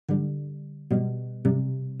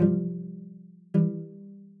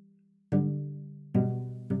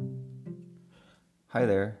Hi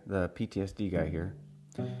there, the PTSD Guy here.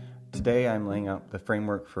 Today I'm laying out the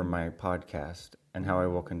framework for my podcast and how I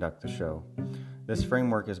will conduct the show. This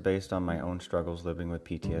framework is based on my own struggles living with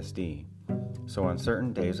PTSD. So on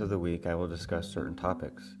certain days of the week I will discuss certain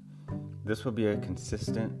topics. This will be a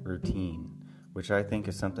consistent routine, which I think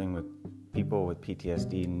is something people with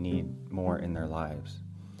PTSD need more in their lives.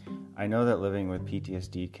 I know that living with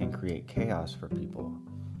PTSD can create chaos for people.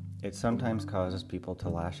 It sometimes causes people to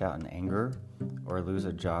lash out in anger or lose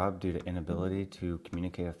a job due to inability to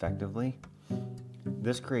communicate effectively.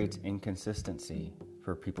 This creates inconsistency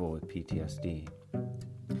for people with PTSD.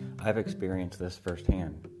 I've experienced this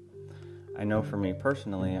firsthand. I know for me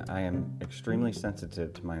personally, I am extremely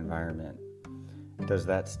sensitive to my environment. Does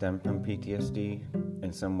that stem from PTSD?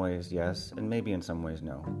 In some ways, yes, and maybe in some ways,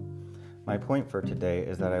 no. My point for today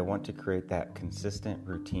is that I want to create that consistent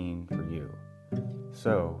routine for you.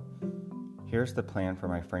 So, here's the plan for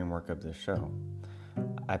my framework of this show.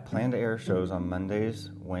 I plan to air shows on Mondays,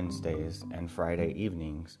 Wednesdays, and Friday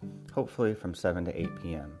evenings, hopefully from 7 to 8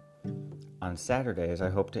 p.m. On Saturdays, I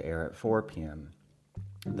hope to air at 4 p.m.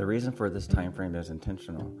 The reason for this time frame is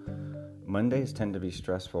intentional. Mondays tend to be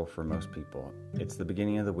stressful for most people. It's the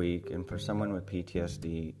beginning of the week, and for someone with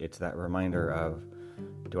PTSD, it's that reminder of,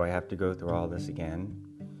 do I have to go through all this again?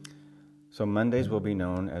 So Mondays will be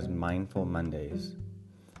known as Mindful Mondays.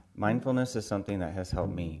 Mindfulness is something that has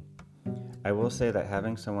helped me. I will say that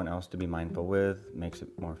having someone else to be mindful with makes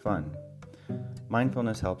it more fun.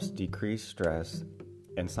 Mindfulness helps decrease stress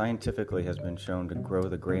and scientifically has been shown to grow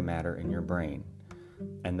the gray matter in your brain.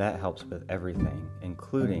 And that helps with everything,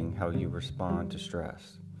 including how you respond to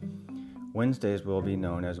stress. Wednesdays will be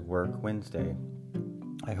known as Work Wednesday.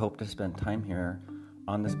 I hope to spend time here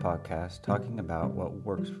on this podcast talking about what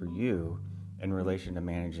works for you in relation to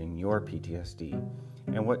managing your PTSD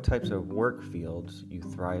and what types of work fields you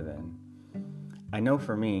thrive in. I know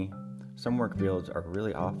for me, some work fields are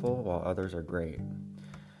really awful while others are great.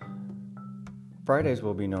 Fridays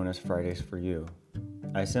will be known as Fridays for You.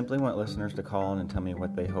 I simply want listeners to call in and tell me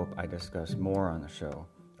what they hope I discuss more on the show,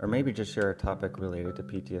 or maybe just share a topic related to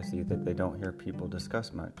PTSD that they don't hear people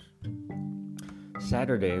discuss much.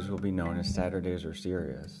 Saturdays will be known as Saturdays Are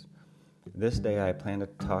Serious. This day I plan to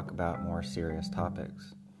talk about more serious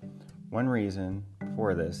topics. One reason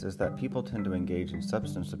for this is that people tend to engage in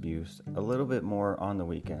substance abuse a little bit more on the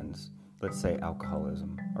weekends, let's say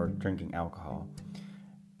alcoholism or drinking alcohol.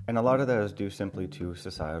 And a lot of that is due simply to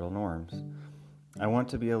societal norms. I want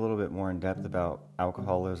to be a little bit more in depth about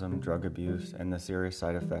alcoholism, drug abuse, and the serious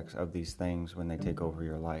side effects of these things when they take over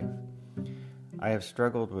your life. I have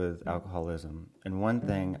struggled with alcoholism, and one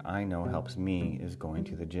thing I know helps me is going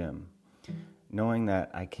to the gym. Knowing that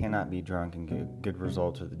I cannot be drunk and get good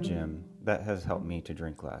results at the gym, that has helped me to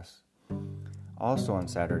drink less. Also on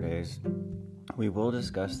Saturdays, we will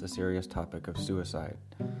discuss the serious topic of suicide.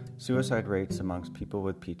 Suicide rates amongst people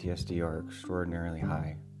with PTSD are extraordinarily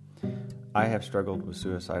high. I have struggled with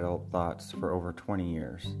suicidal thoughts for over 20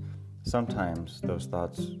 years. Sometimes those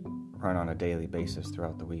thoughts run on a daily basis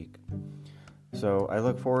throughout the week. So I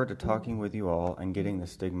look forward to talking with you all and getting the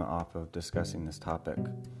stigma off of discussing this topic.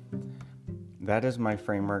 That is my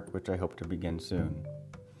framework, which I hope to begin soon.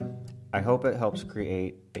 I hope it helps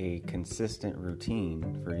create a consistent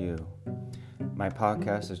routine for you. My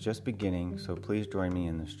podcast is just beginning, so please join me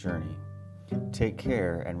in this journey. Take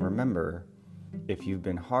care, and remember, if you've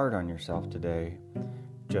been hard on yourself today,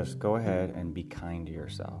 just go ahead and be kind to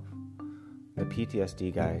yourself. The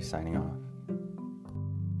PTSD Guy signing off.